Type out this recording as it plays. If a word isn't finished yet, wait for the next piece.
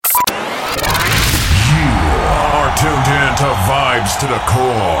vibes to the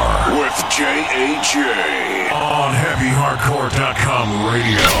core with J.A.J. on HeavyHardcore.com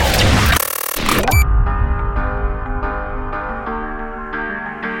radio.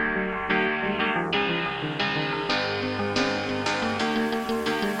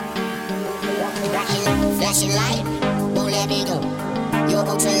 Flashing light, won't let me go. Your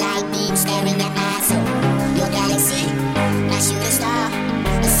ultralight beam staring at my soul. Your galaxy, my shooting star,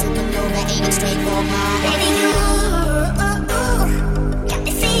 a supernova aiming straight for my baby. You got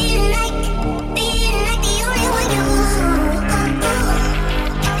me feeling like the only one. You got me feeling like the only one.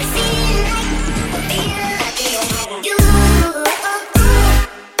 You got me feeling like the only one. You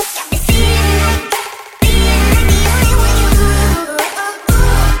got me feeling like.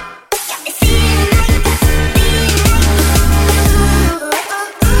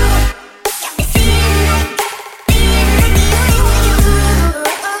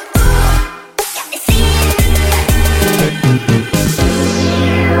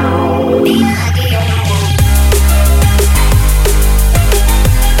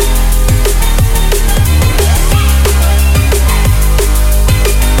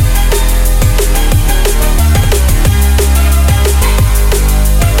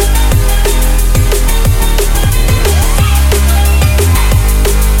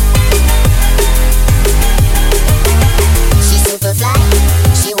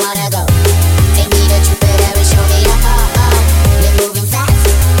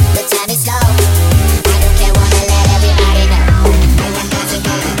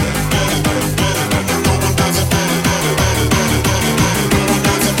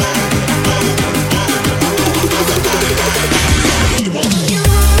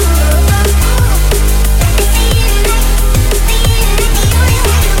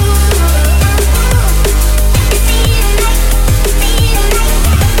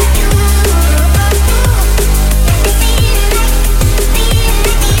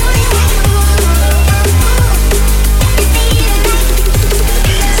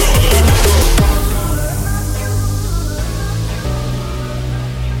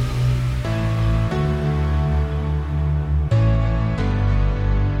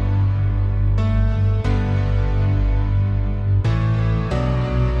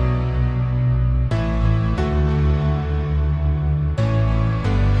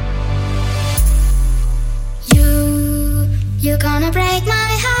 You're gonna break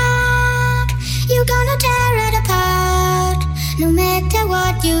my heart. You're gonna tear it apart. No matter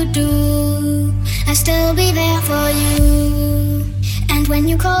what you do, I'll still be there for you. And when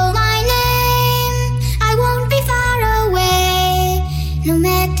you call my name, I won't be far away. No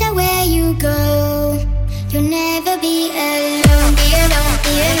matter where you go, you'll never be alone. Be alone,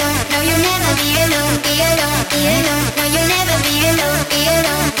 be alone. No, you'll never be alone. Be alone, be alone. No, you'll never be alone. Be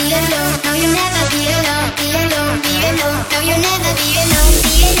alone, be alone. No, you'll never be alone. Be alone, be alone. No, you'll never be alone. Be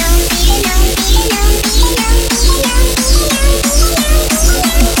alone, be alone, be alone, be alone, be alone,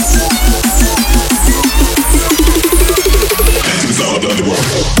 It's all done the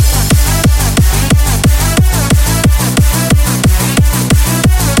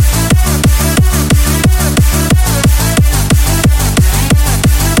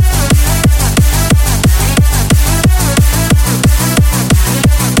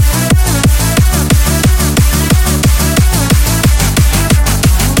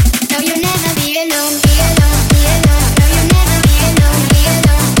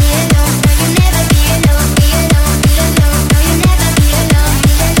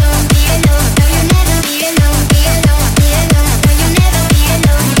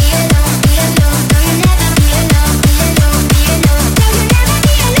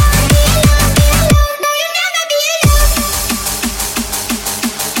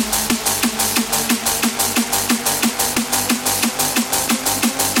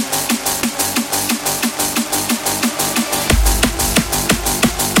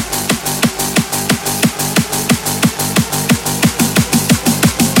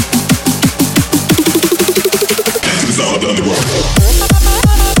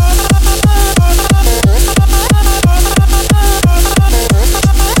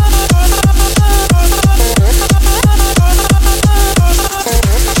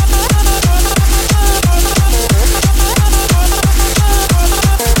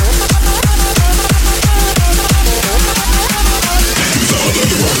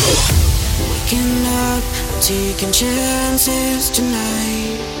Taking chances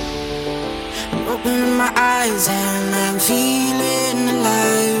tonight. I'm opening my eyes and I'm feeling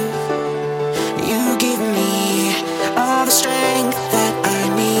alive. You give me all the strength that I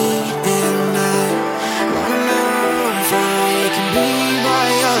need, and I wanna know if I can be by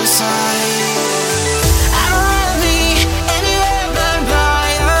your side. I don't wanna be anywhere but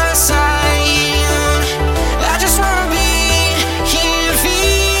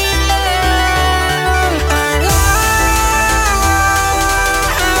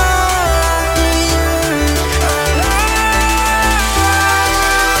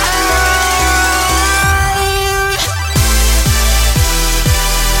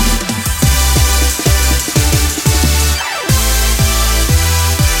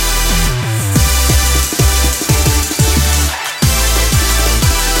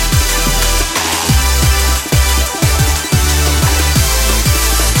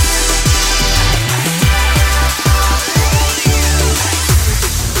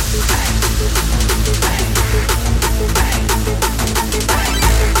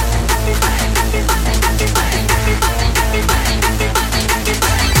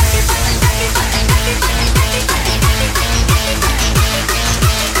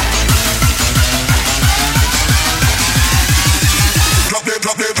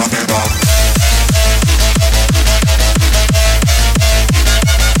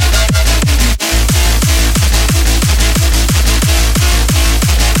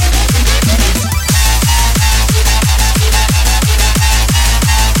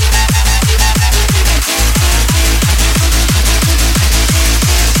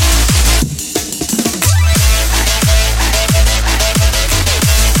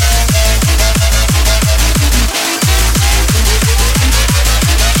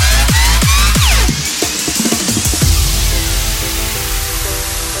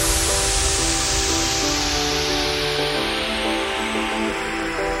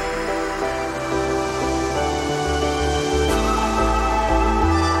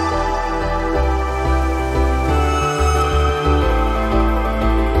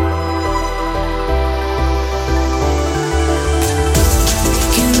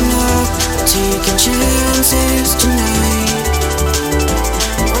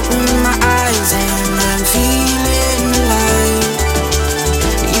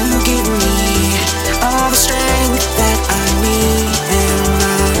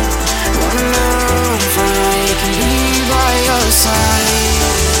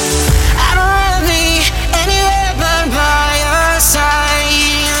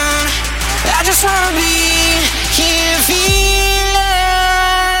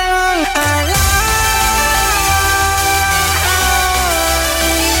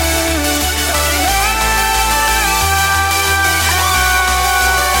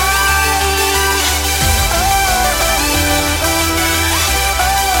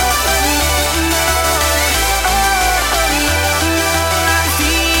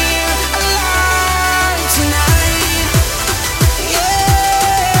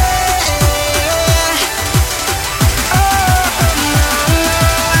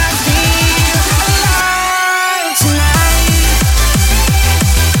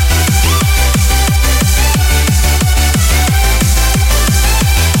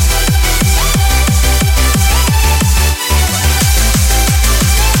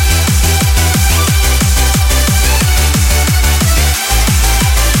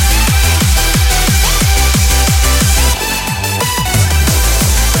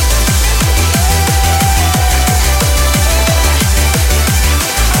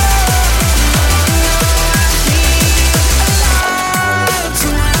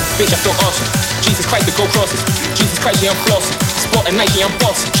Bitch, I feel awesome. Jesus Christ, the go crosses. Jesus Christ, yeah, I'm flossing. Sport and Nike, I'm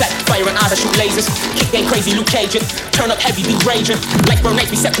bossing. Jack, fire and eyes, I shoot lasers. Kick game crazy, Luke Cajun. Turn up heavy, be raging. Like burn,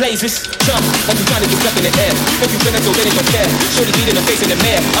 we set blazes. Jump, like you trying to get stuck in the air. If you feeling so lit, it don't care. Shorty beat in the face in the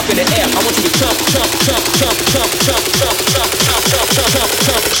mirror. Up in the air, I want you to jump, jump, jump, jump, jump, jump, jump, jump, jump, jump, jump, jump,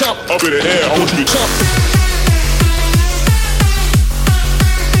 jump, jump. Up in the air, I want you to jump.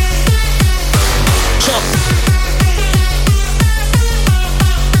 Jump.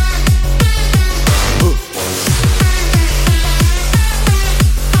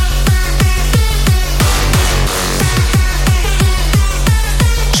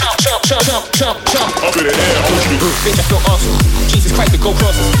 Jump, jump, jump. Up in the air, I want you to bitch, I feel awesome. Jesus Christ, the go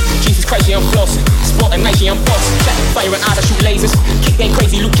crosses. Jesus Christ, yeah, I'm flossing. Sport and Nike, I'm bossing. Jack, fire and eyes, I shoot lasers. Kick game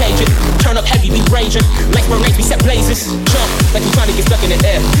crazy, Luke Cajun. Turn up heavy, be raging. Like burn, we set blazes. Jump, like you trying to get stuck in the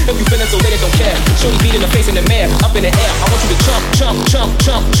air. If you feeling so lit, it don't care. Shorty beat in the face in the mirror. Up in the air, I want you to jump, jump, jump,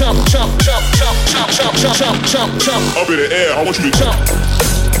 jump, jump, jump, jump, jump, jump, jump, jump, jump, jump, jump. Up in the air, I want you to jump.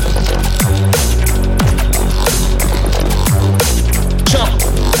 Jump.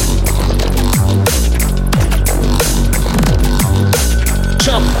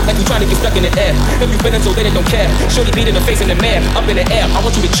 Jump, like you trying to get stuck in the air. If you feeling so lit, it don't care. Shorty beat in the face in the mirror. Up in the air, I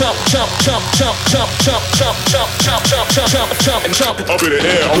want you to jump, jump, jump, jump, jump, jump, jump, jump, jump, jump, jump, jump, jump, and jump. Up in the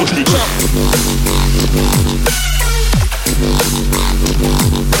air, I want you to jump.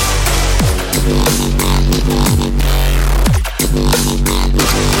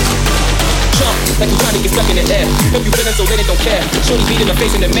 Like you trying to get stuck in the air. If you feeling so lit, it don't care. Shorty beat in the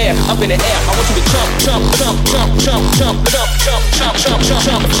face in the mirror. Up in the air, I want you to jump, jump, jump, jump, jump, jump, jump, jump, jump, jump, jump,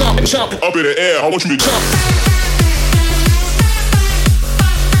 jump, jump, and jump. Up in the air, I want you to jump.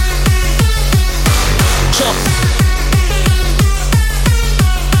 Jump.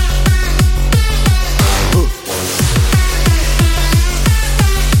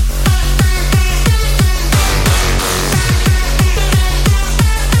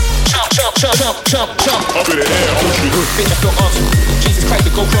 Jump, jump, jump. Up in the air, I want you to bitch, I feel awesome. Jesus Christ,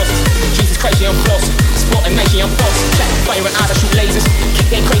 the go crosses. Jesus Christ, yeah, I'm flossing. Sport and Nike, I'm bossing. Jack, fire and eyes, I shoot lasers. Kick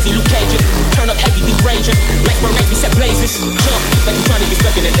game crazy, Luke Cajun. Turn up heavy, be raging. Like burn, we set blazes. Jump, like you trying to get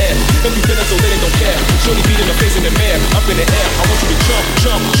stuck in the air. If you feeling so lit, it don't care. Shorty beat in the face in the mirror. Up in the air, I want you to jump,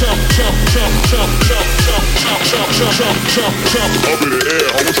 jump, jump, jump, jump, jump, jump, jump, jump, jump, jump, jump, jump, jump. Up in the air,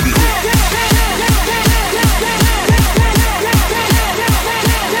 I want you to jump.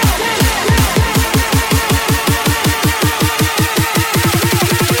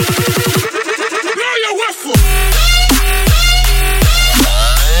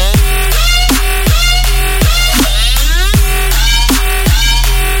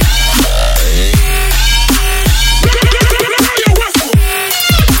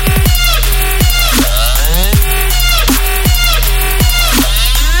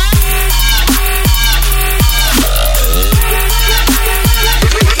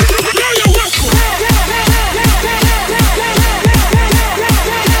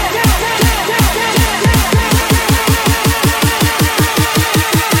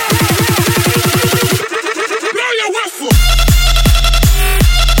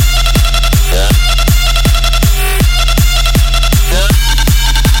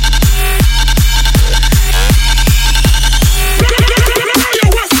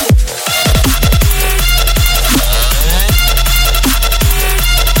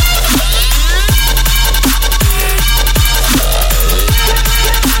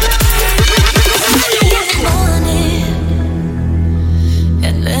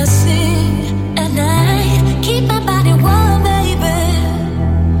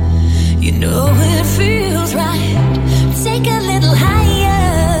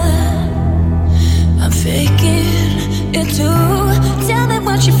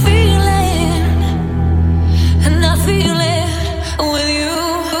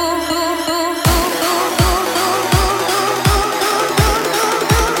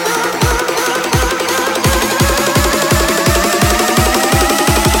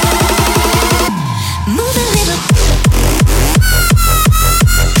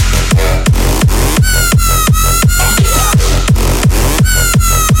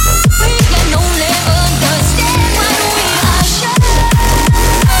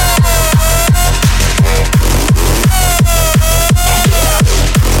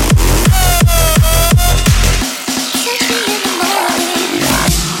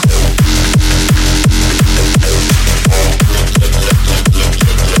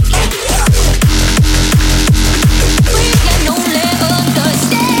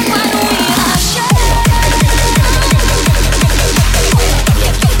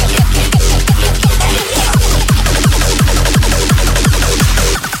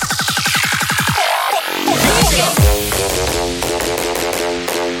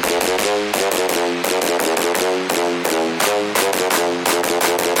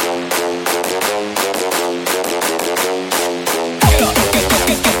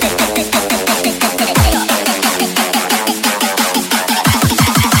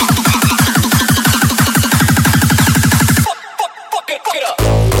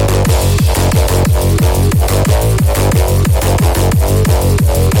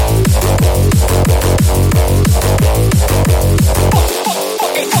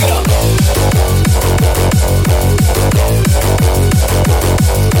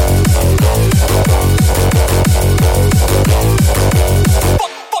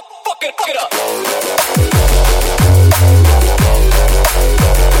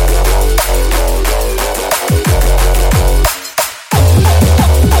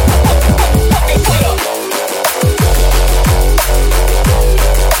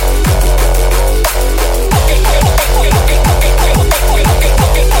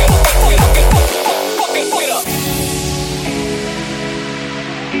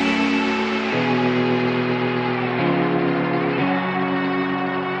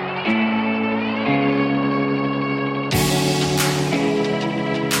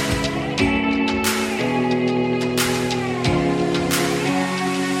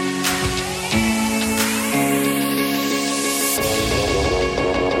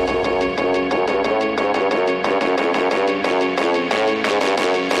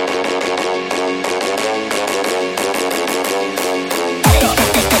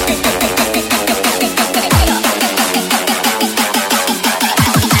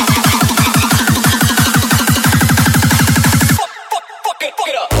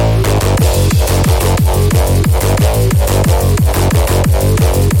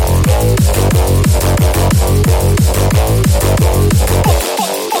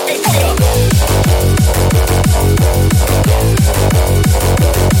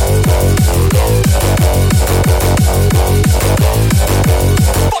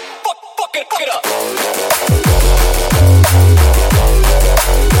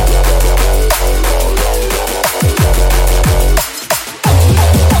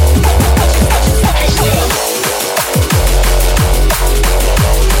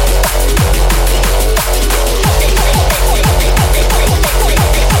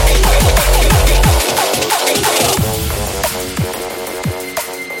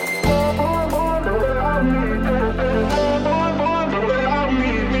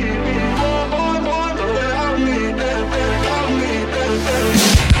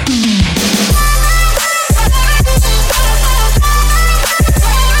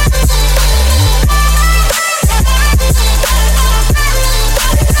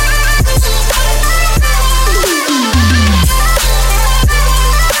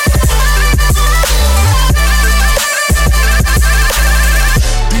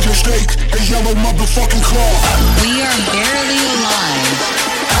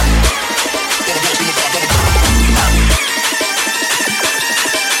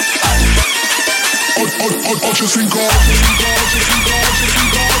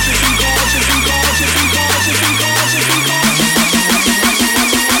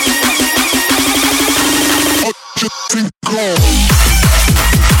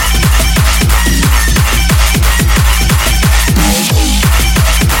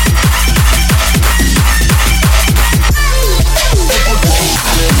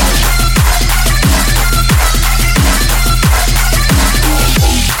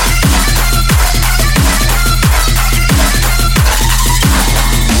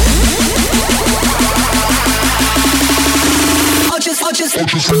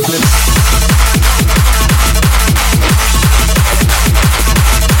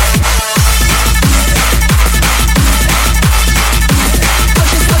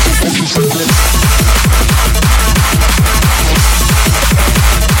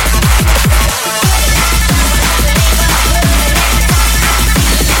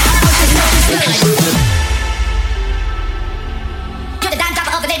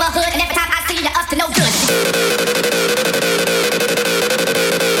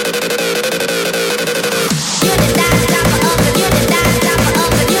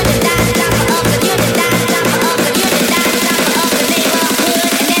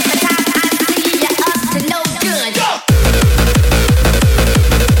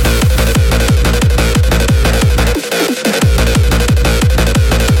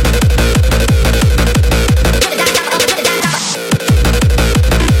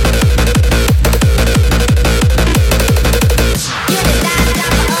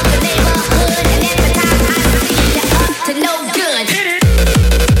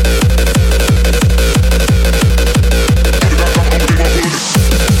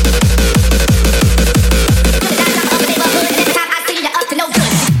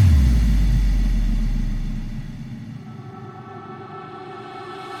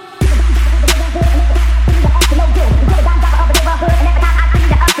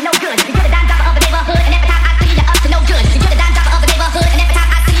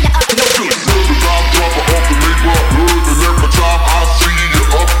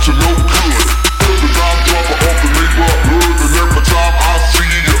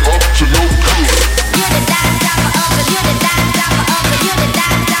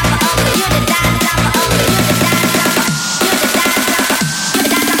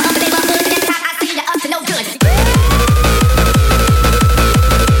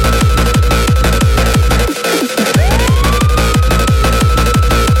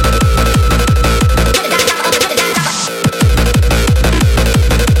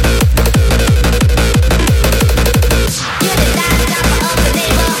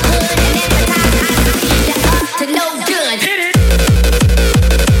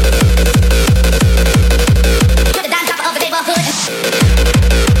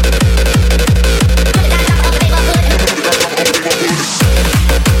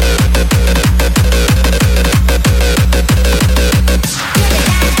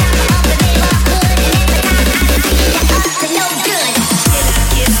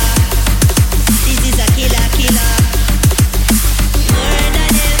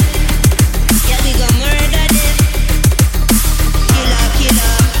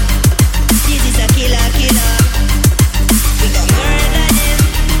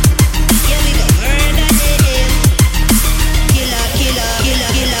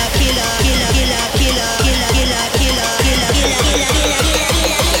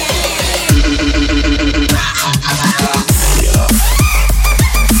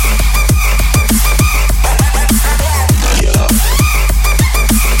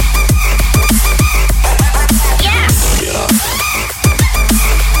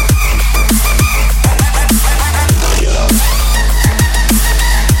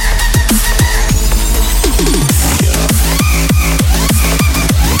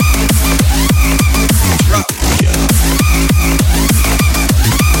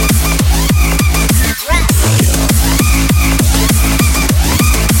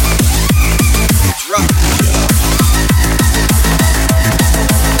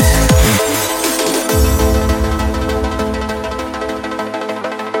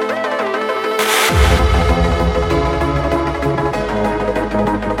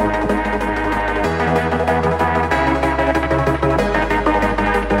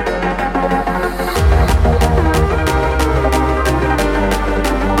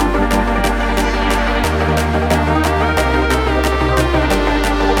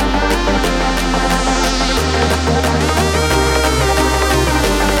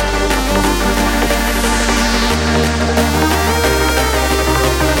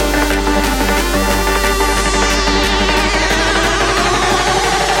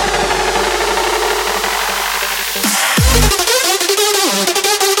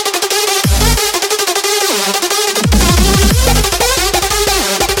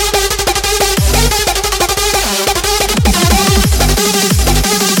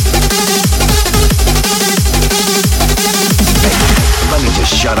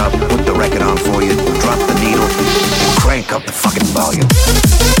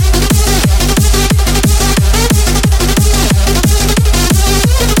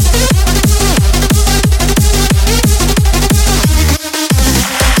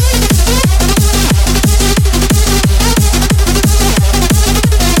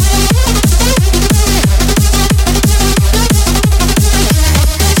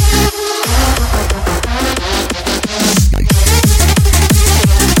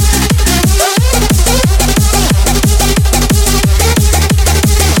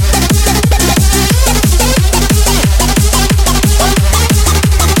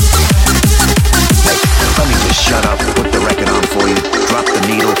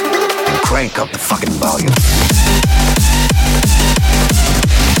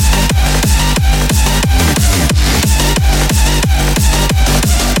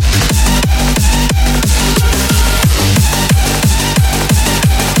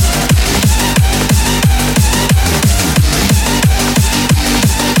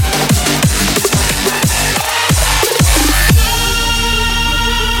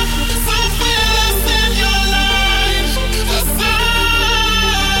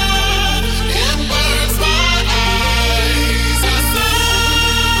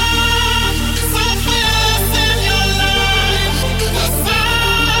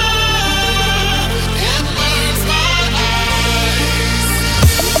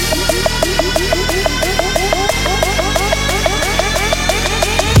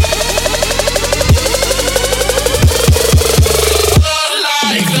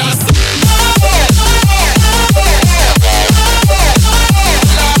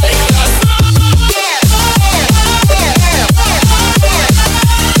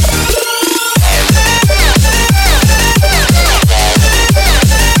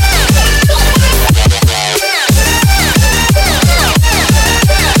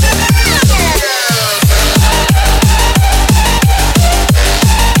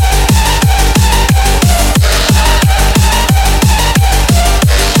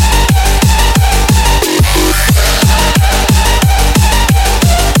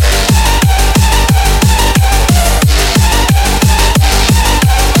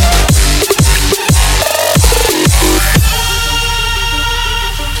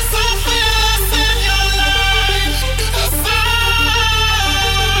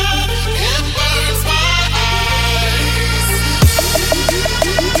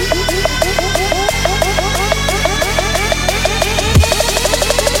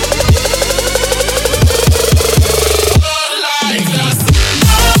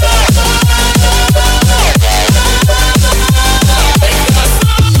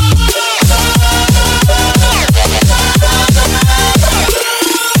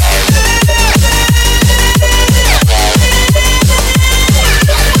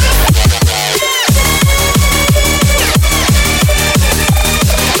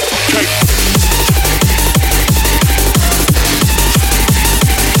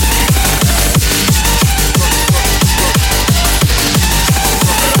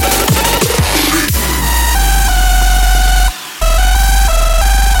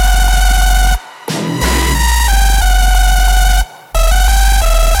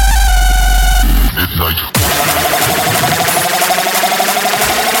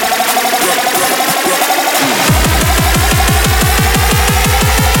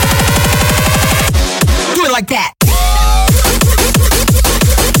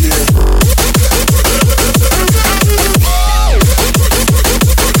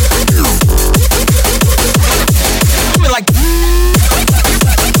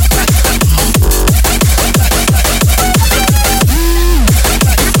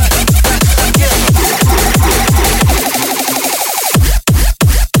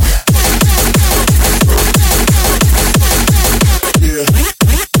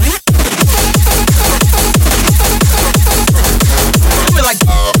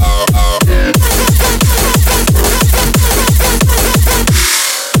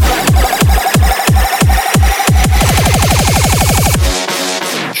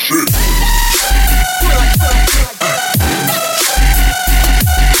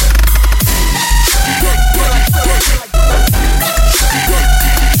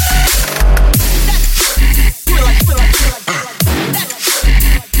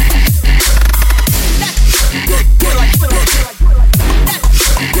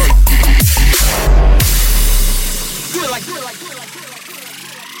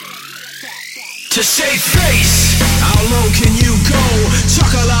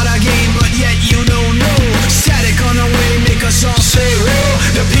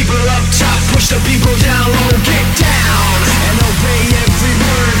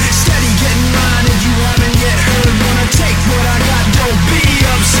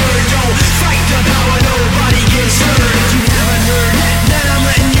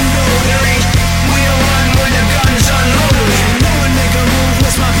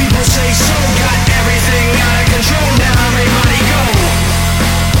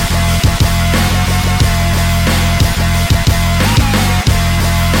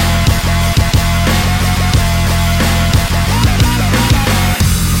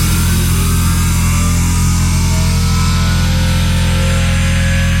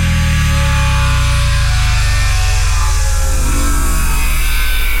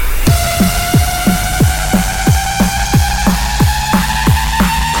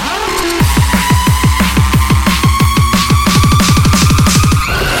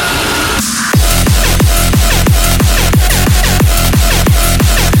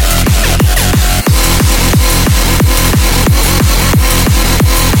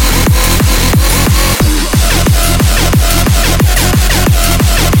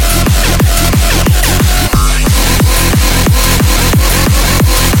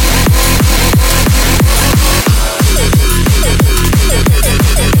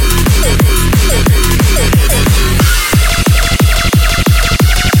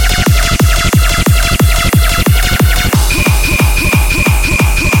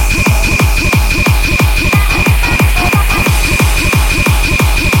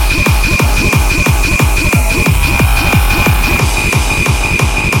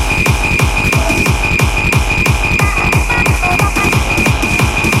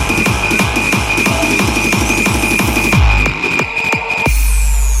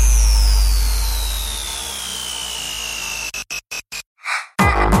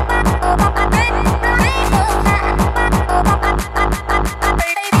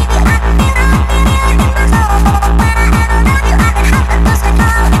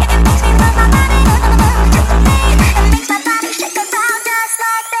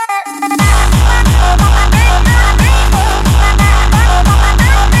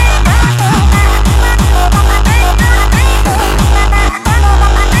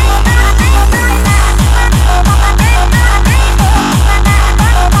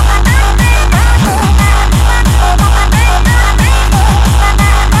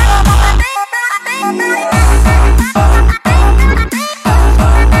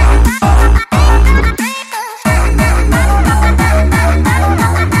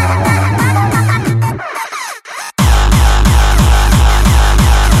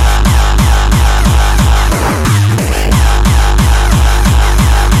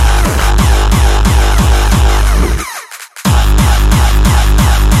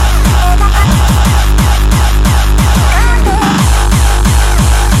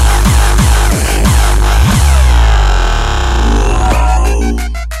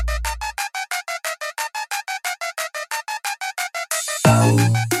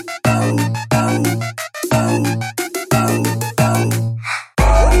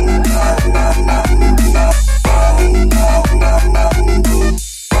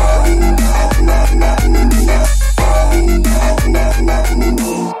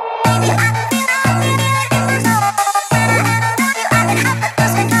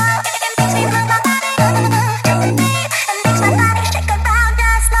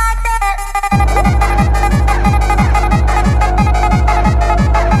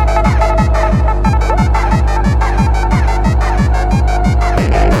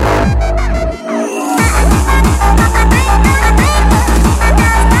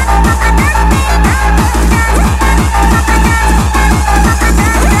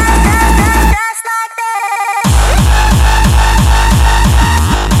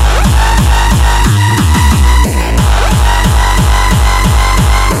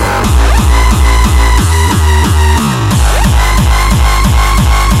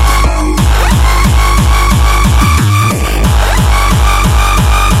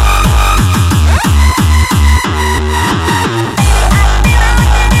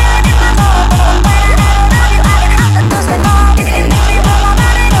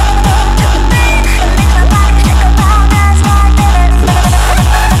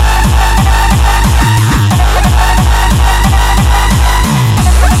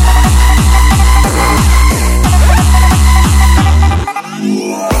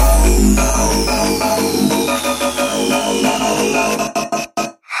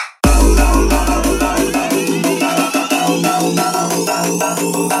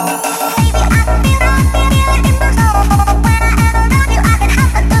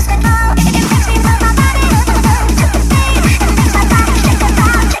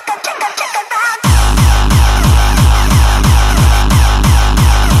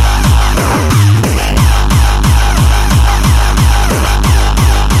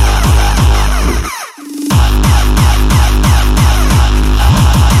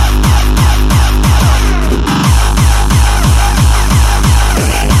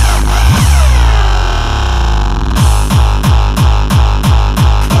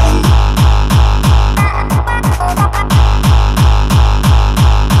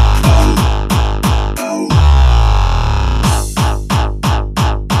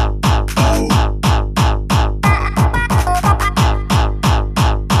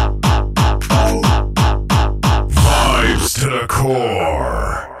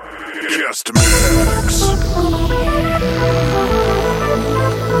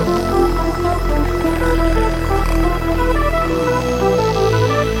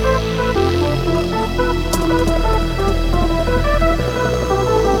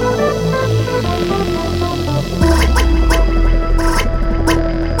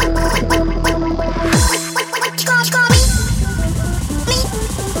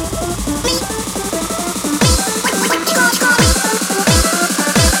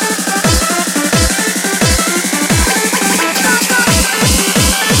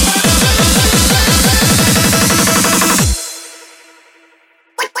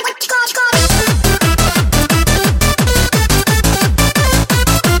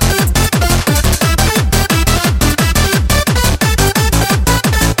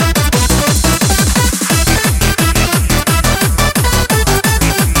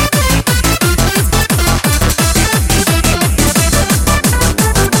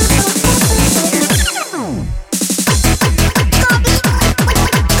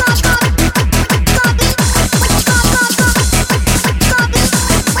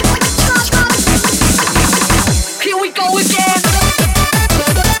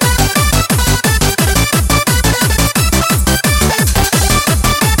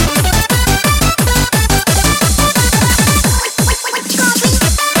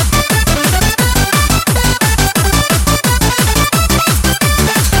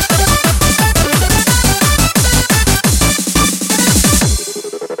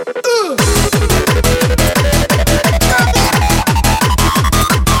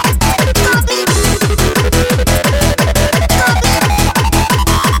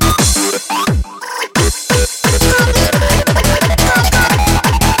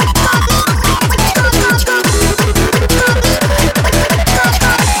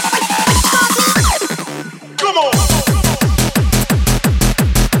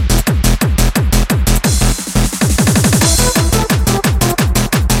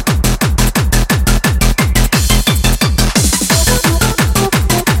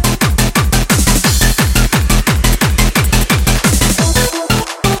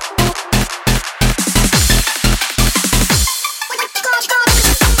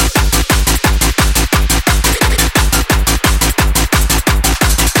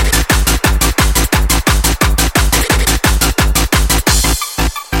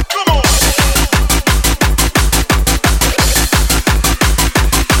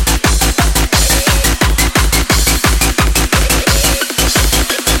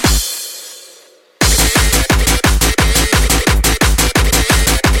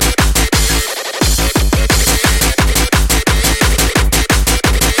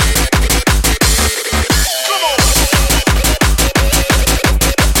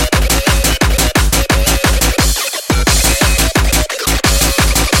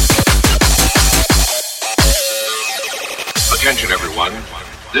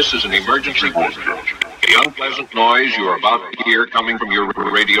 This is an emergency warning. The unpleasant noise you are about to hear coming from your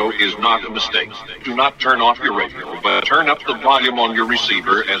radio is not a mistake. Do not turn off your radio, but turn up the volume on your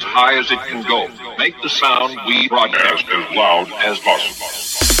receiver as high as it can go. Make the sound we broadcast as loud as possible.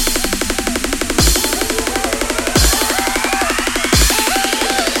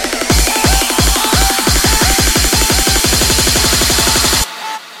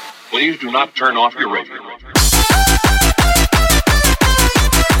 Please do not turn off your radio.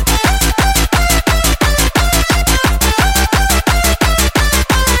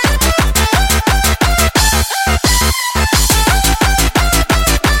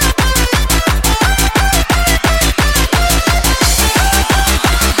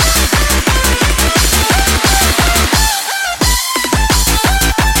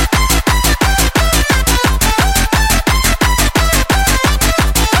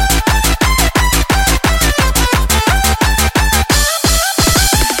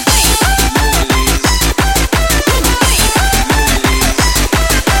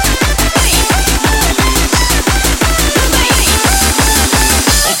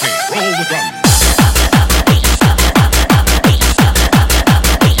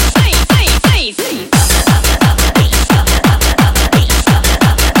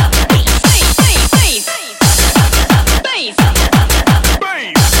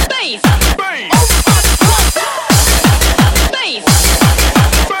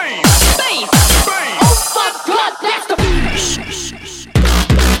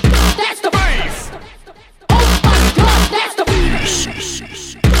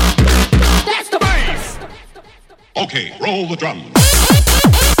 Okay, roll the drums.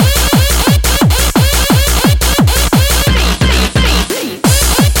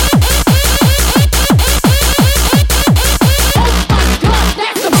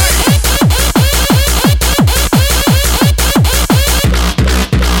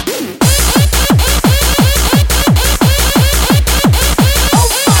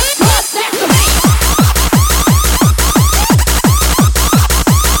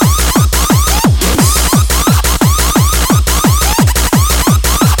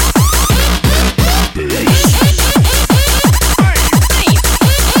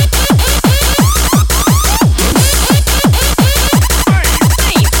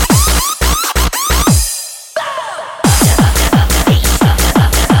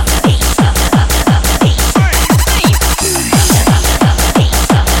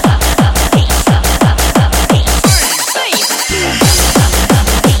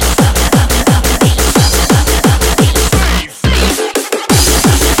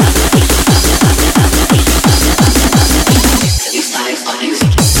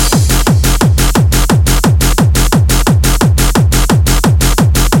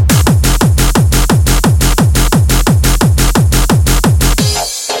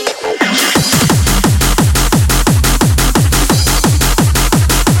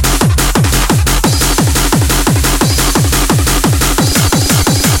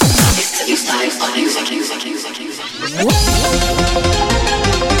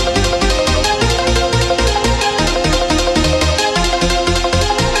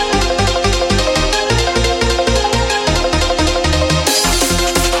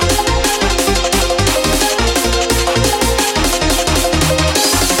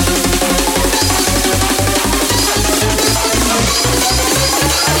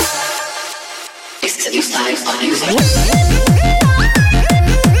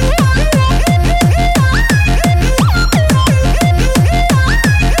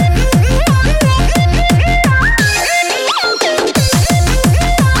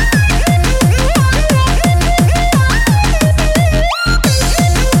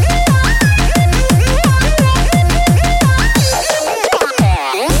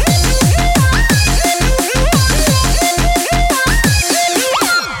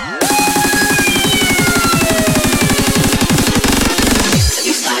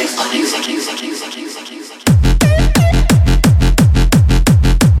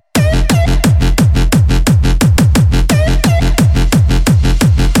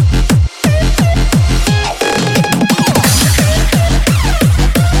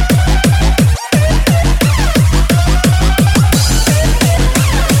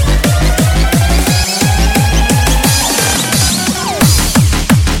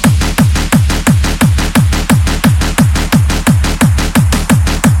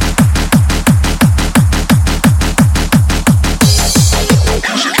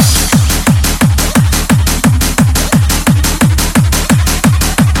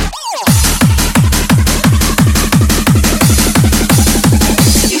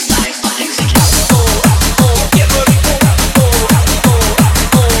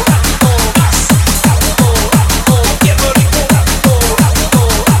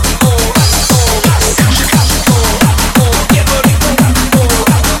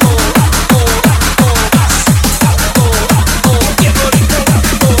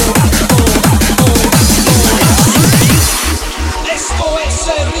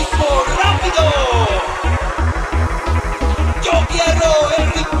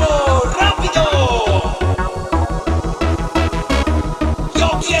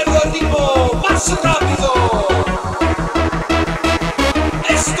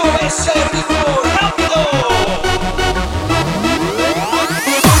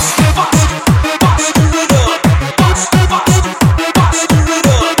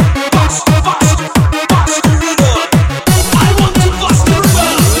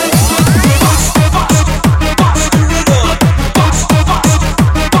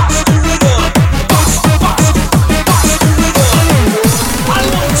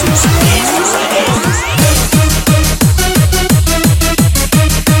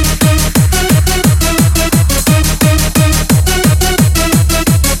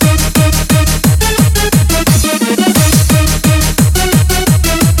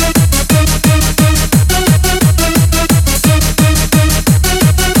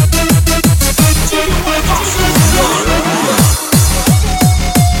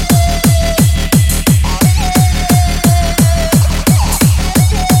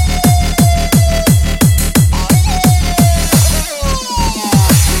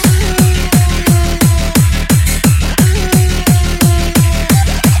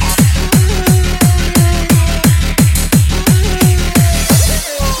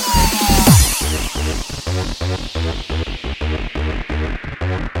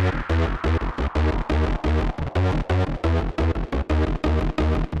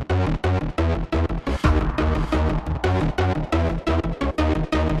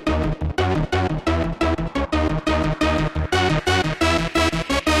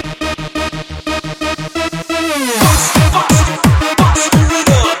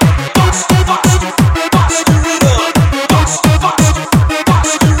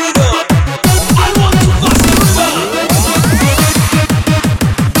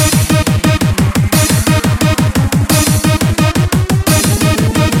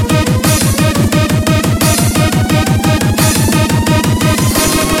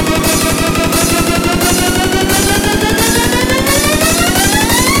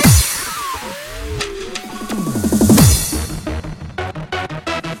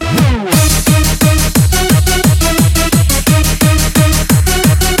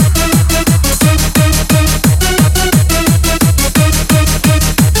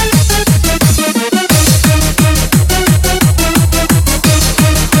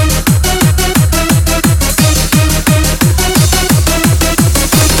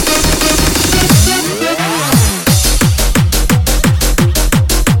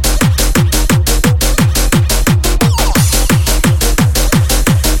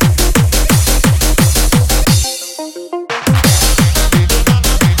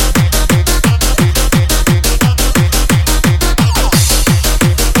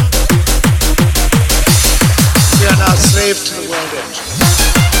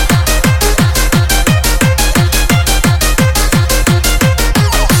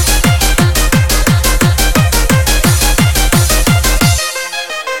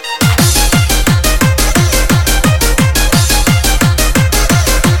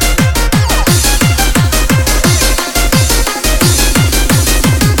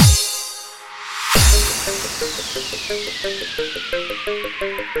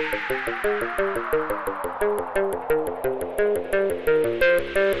 What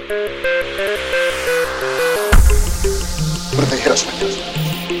if they hit us like this?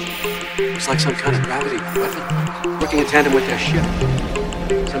 It's like some kind of gravity weapon, working in tandem with their ship.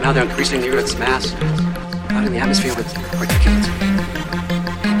 Somehow they're increasing the Earth's mass out in the atmosphere with particulates.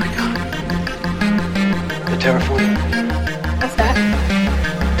 Oh my God. The terraforming. What's that?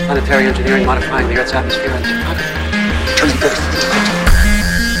 Planetary engineering modifying the Earth's atmosphere and topography. Turning this.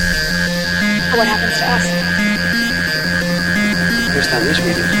 What happens to us? Based on this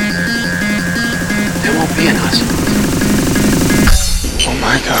reading, there won't be an us. Oh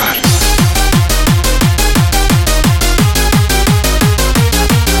my God.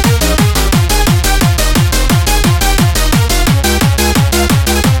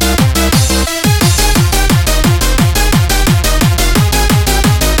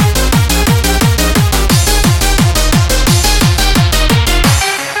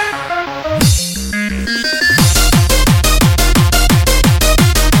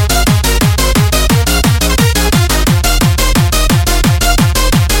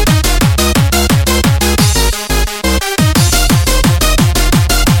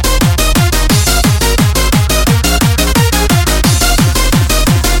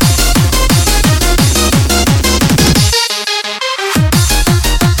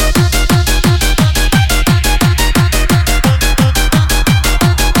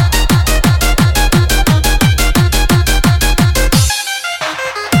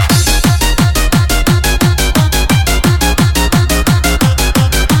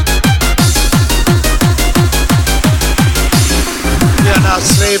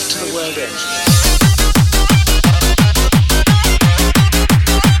 Slave to the world engine.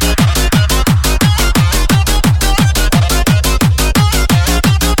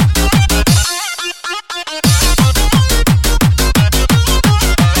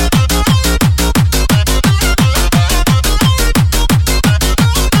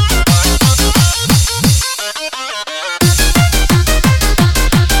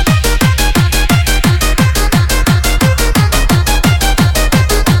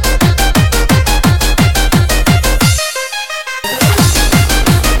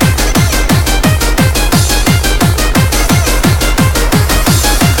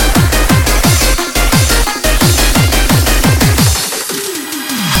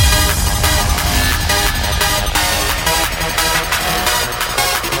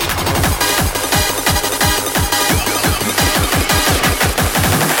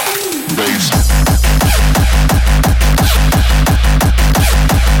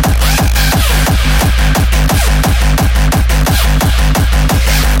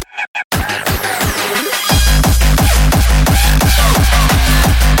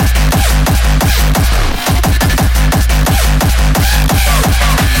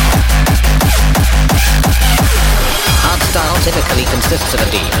 Typically consists of a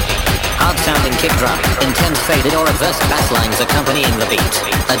beat, hard-sounding kick drum, intense faded or reversed bass lines accompanying the beat,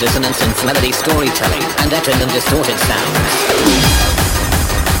 a dissonance in melody storytelling, and deafened and distorted sounds.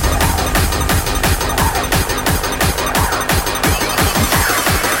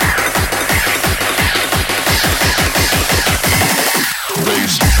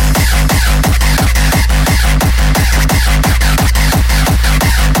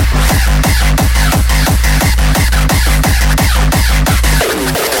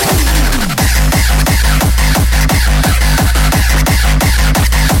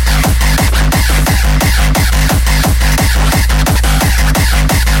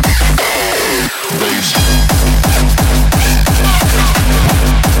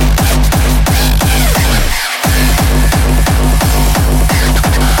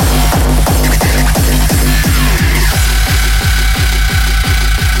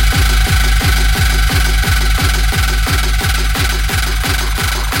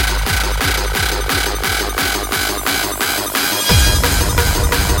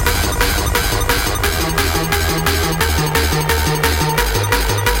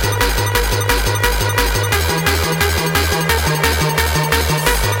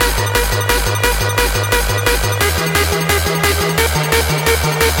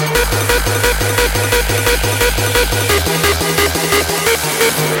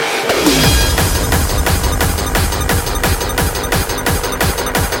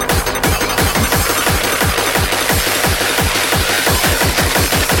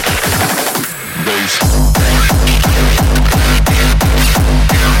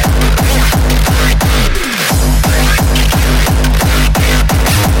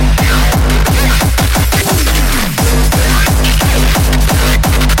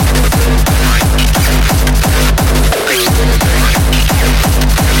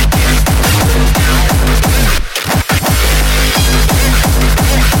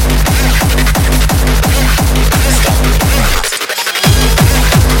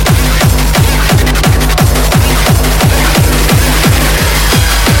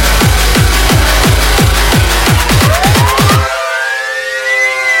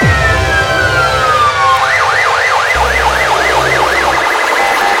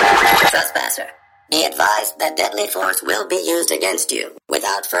 advised that deadly force will be used against you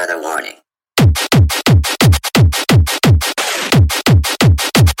without further warning.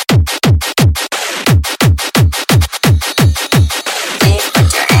 Please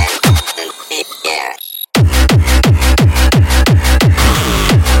put your hands in the air.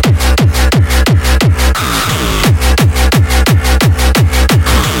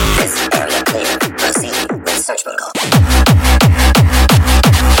 This area clear. Proceeding with search protocol.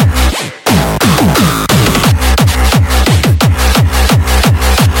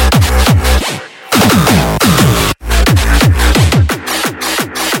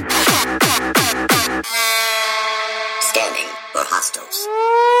 Scanning for hostiles.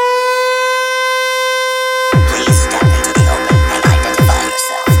 Please step into the open and identify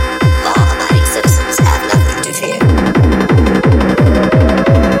yourself. Law-abiding citizens have nothing to fear.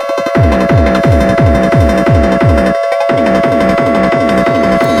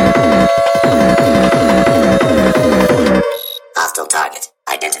 Hostile target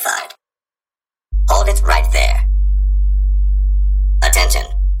identified. Hold it right there. Attention,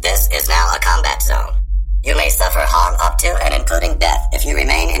 this is now a combat zone. You may suffer harm up to and including death if you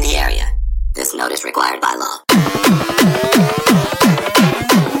remain in the area. This note is required by law.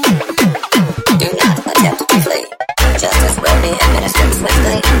 Do not attempt to flee. Justice will be administered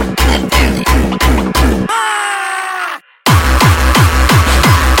swiftly and fairly.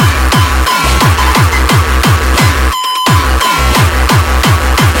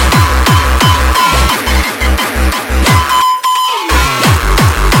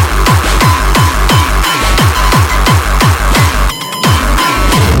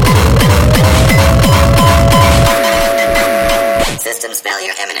 Systems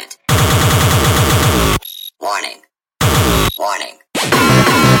failure imminent. Warning. Warning.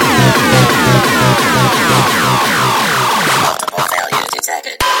 Multiple failures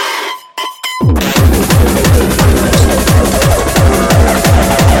detected.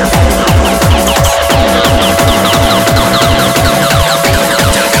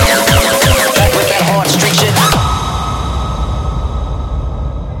 With that hard street shit.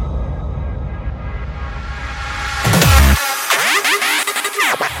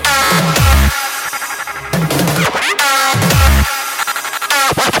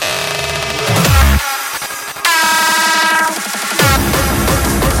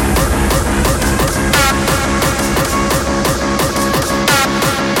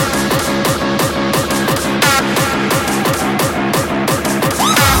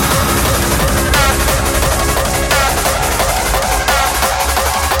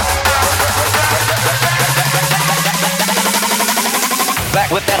 Back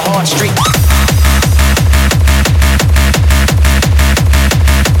with that hard street.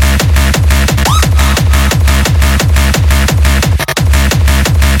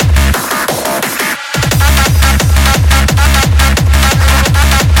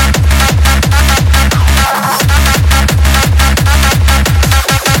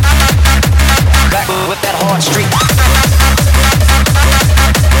 Back with that hard street.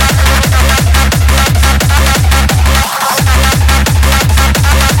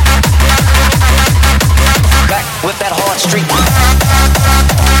 With that hard street.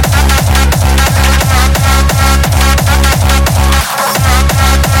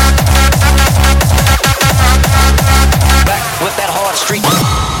 Back with that hard street.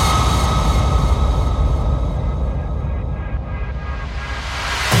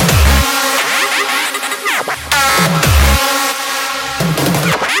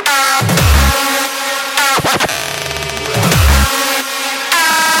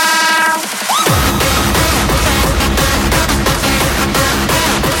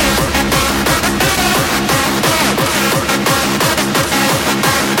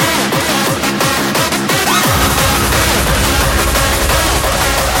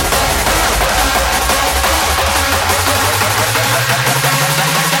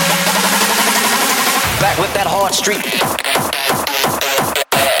 Back with that hard street.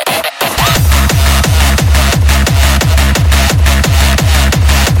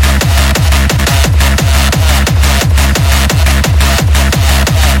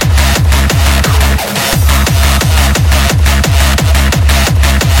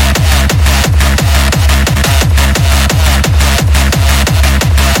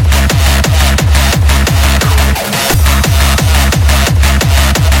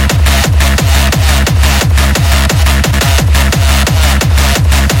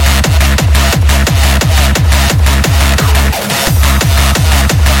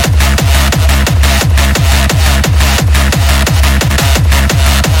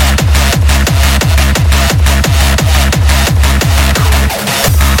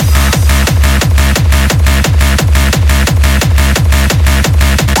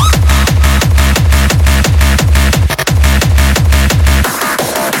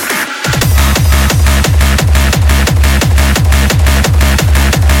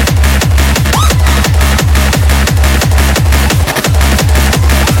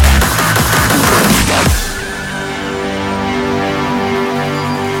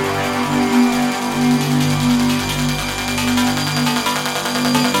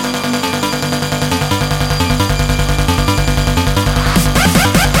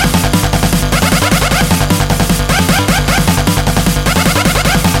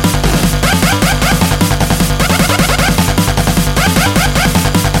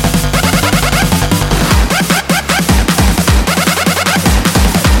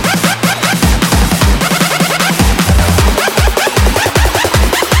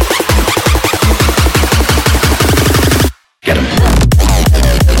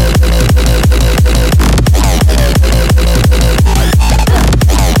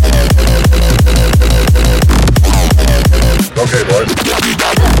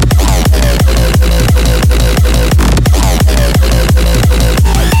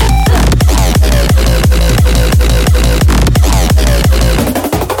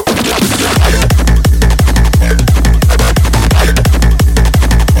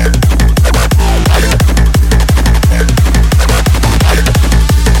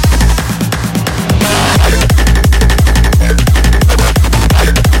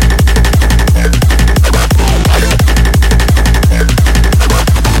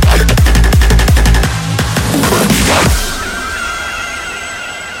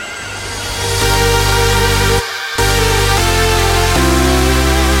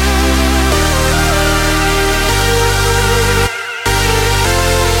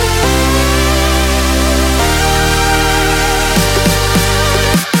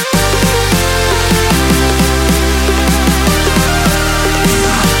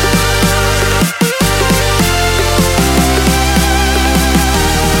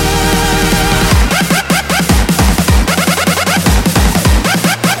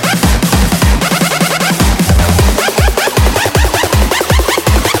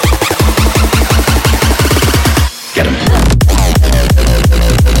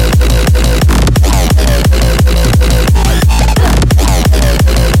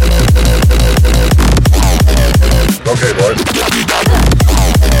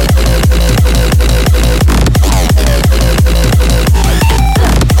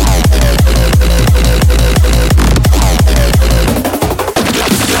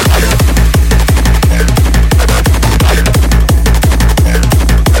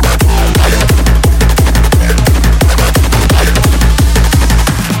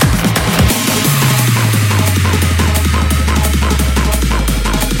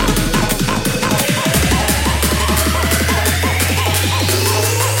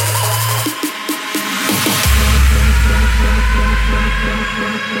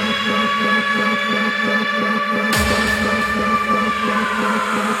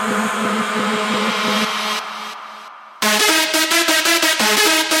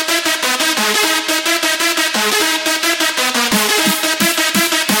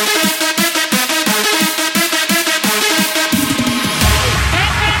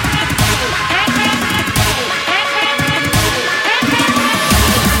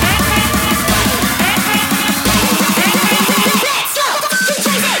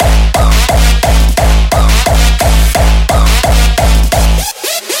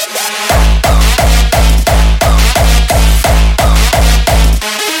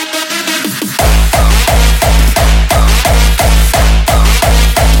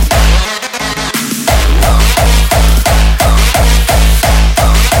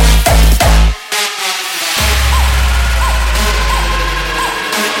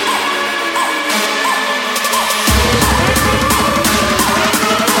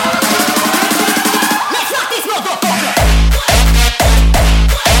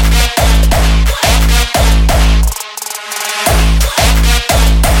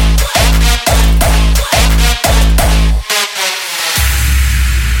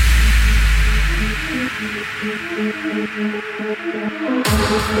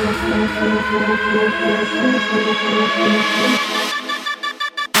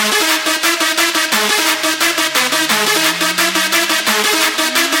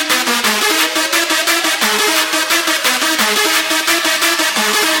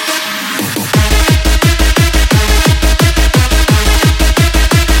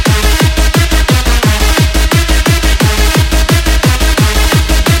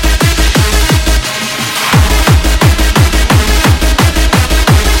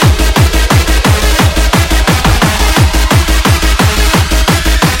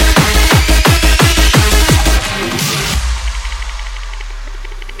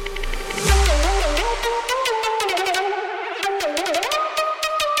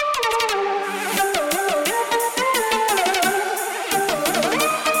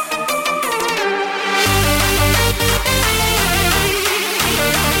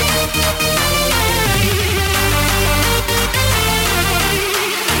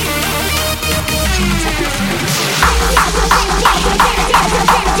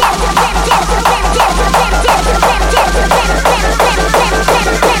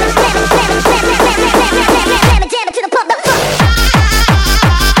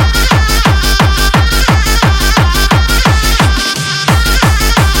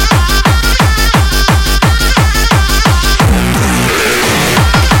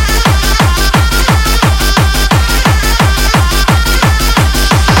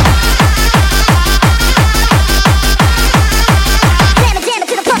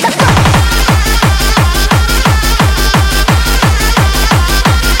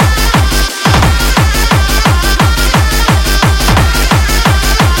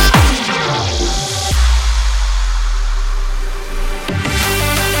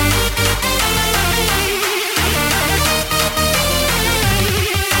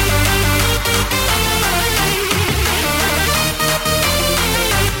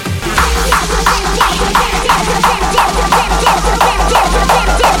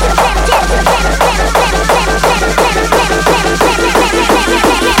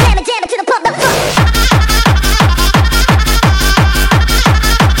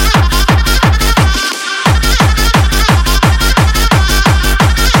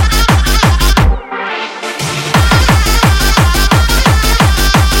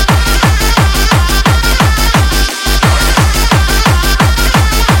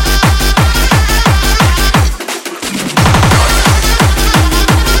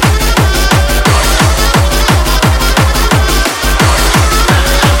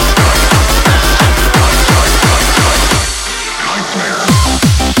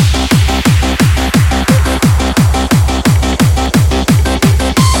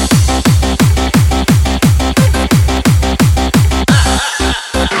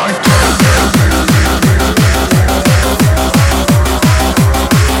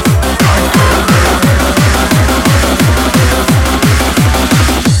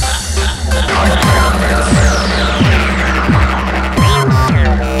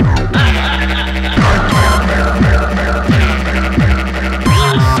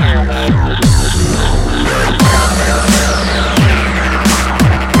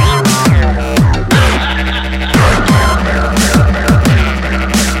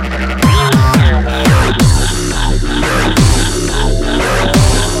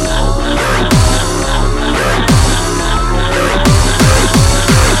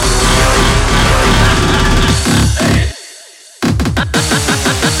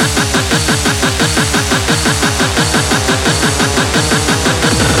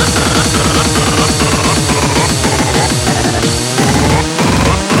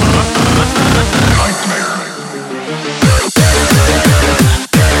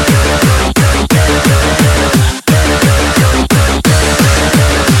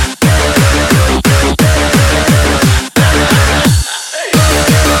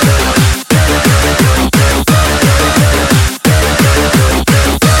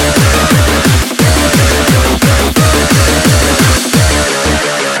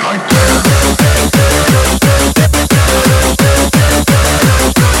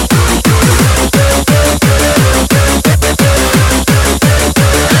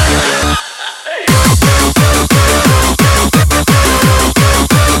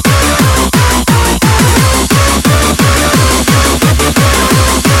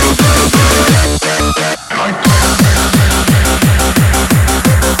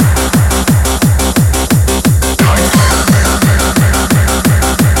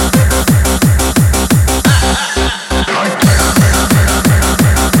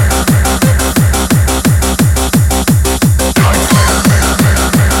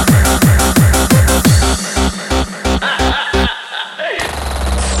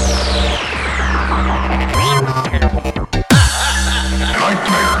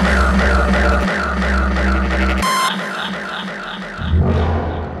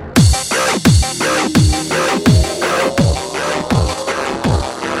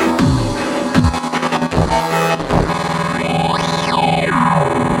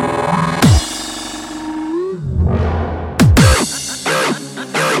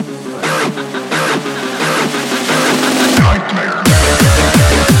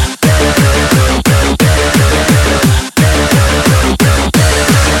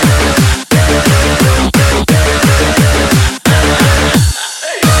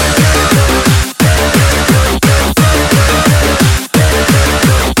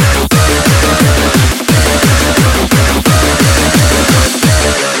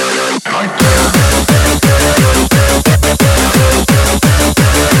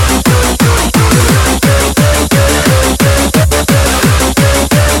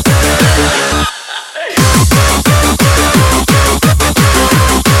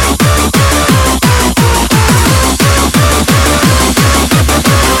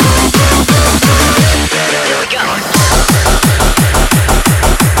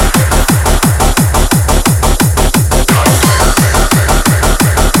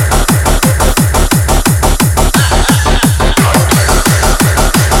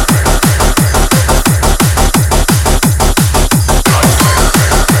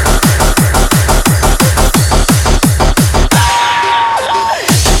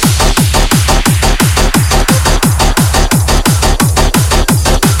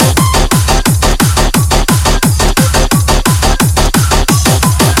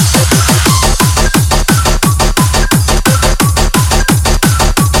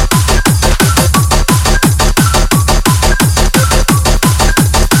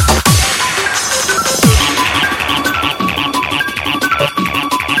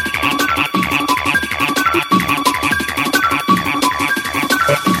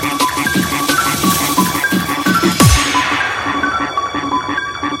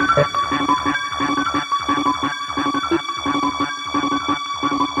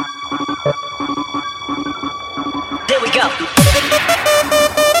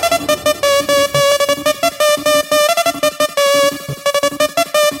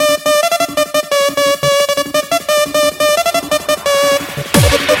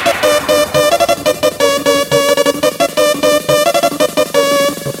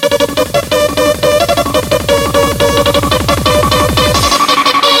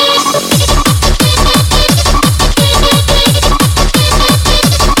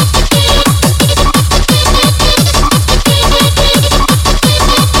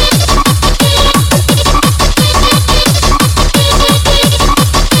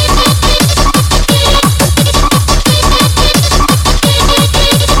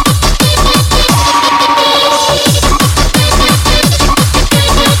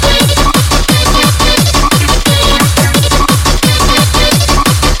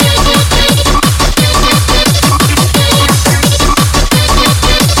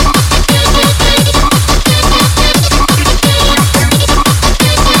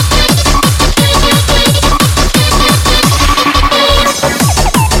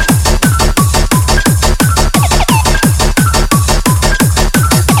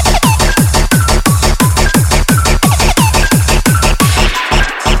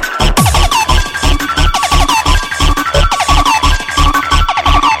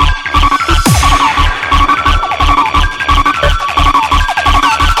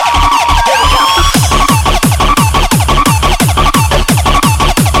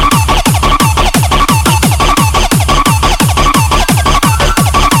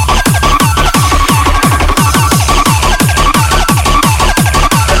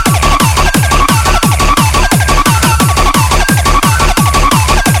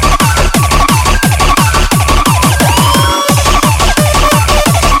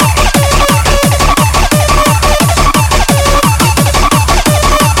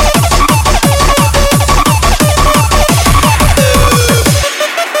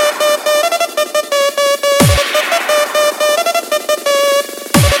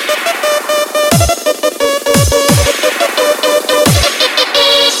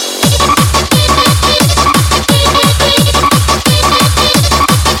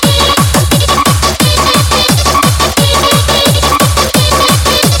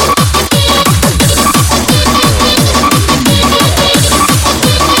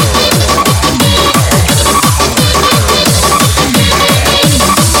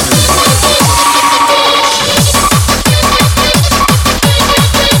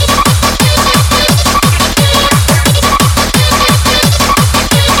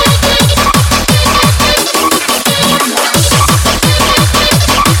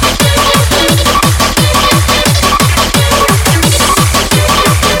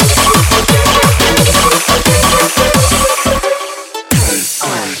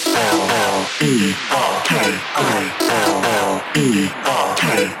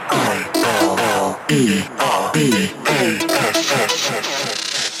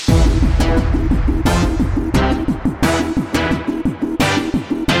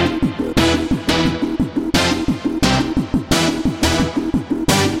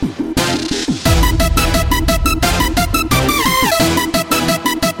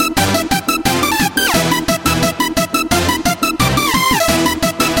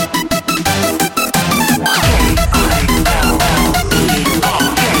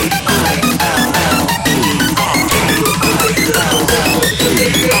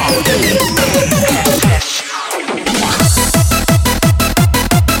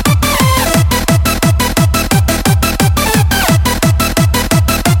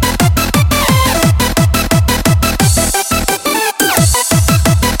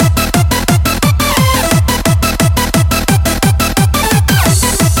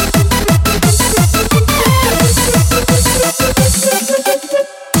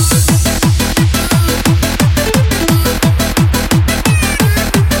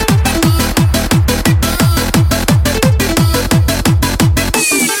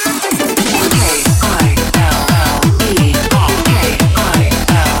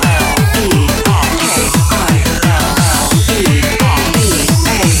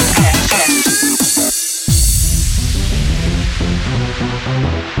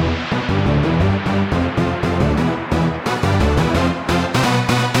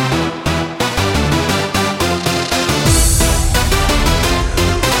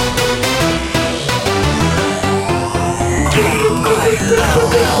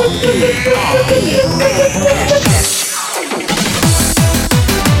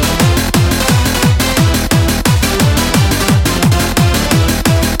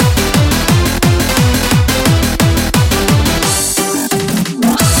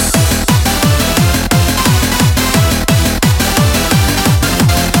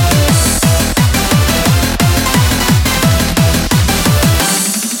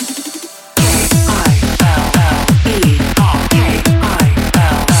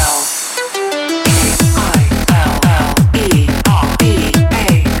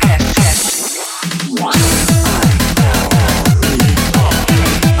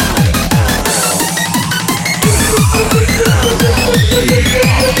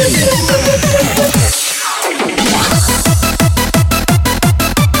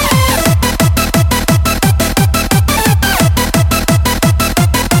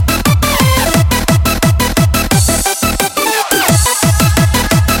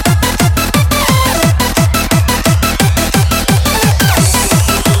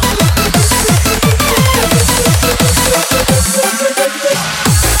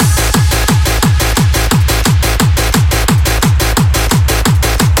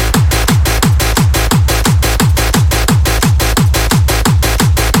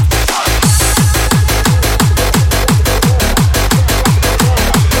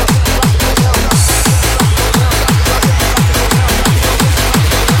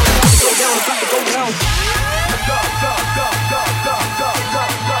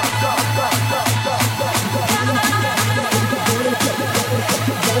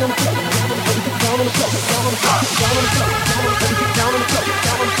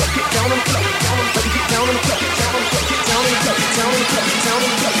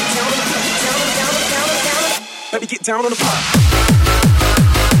 Let me get down on the block.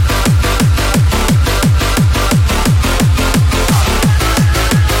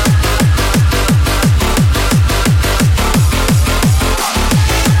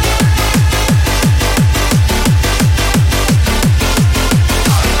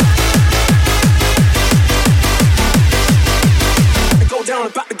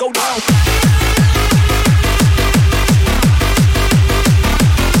 About to go down.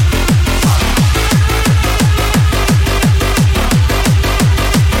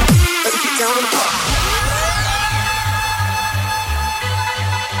 Let me get down on the block.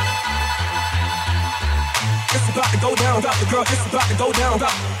 It's about to go down, about the girl. It's about to go down,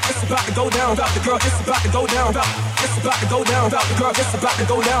 about. It's about to go down, about the girl. It's about to go down, about. It's about to go down, about the girl. It's about to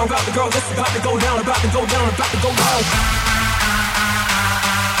go down, about the girl. It's about to go down, about to go down, about to go down.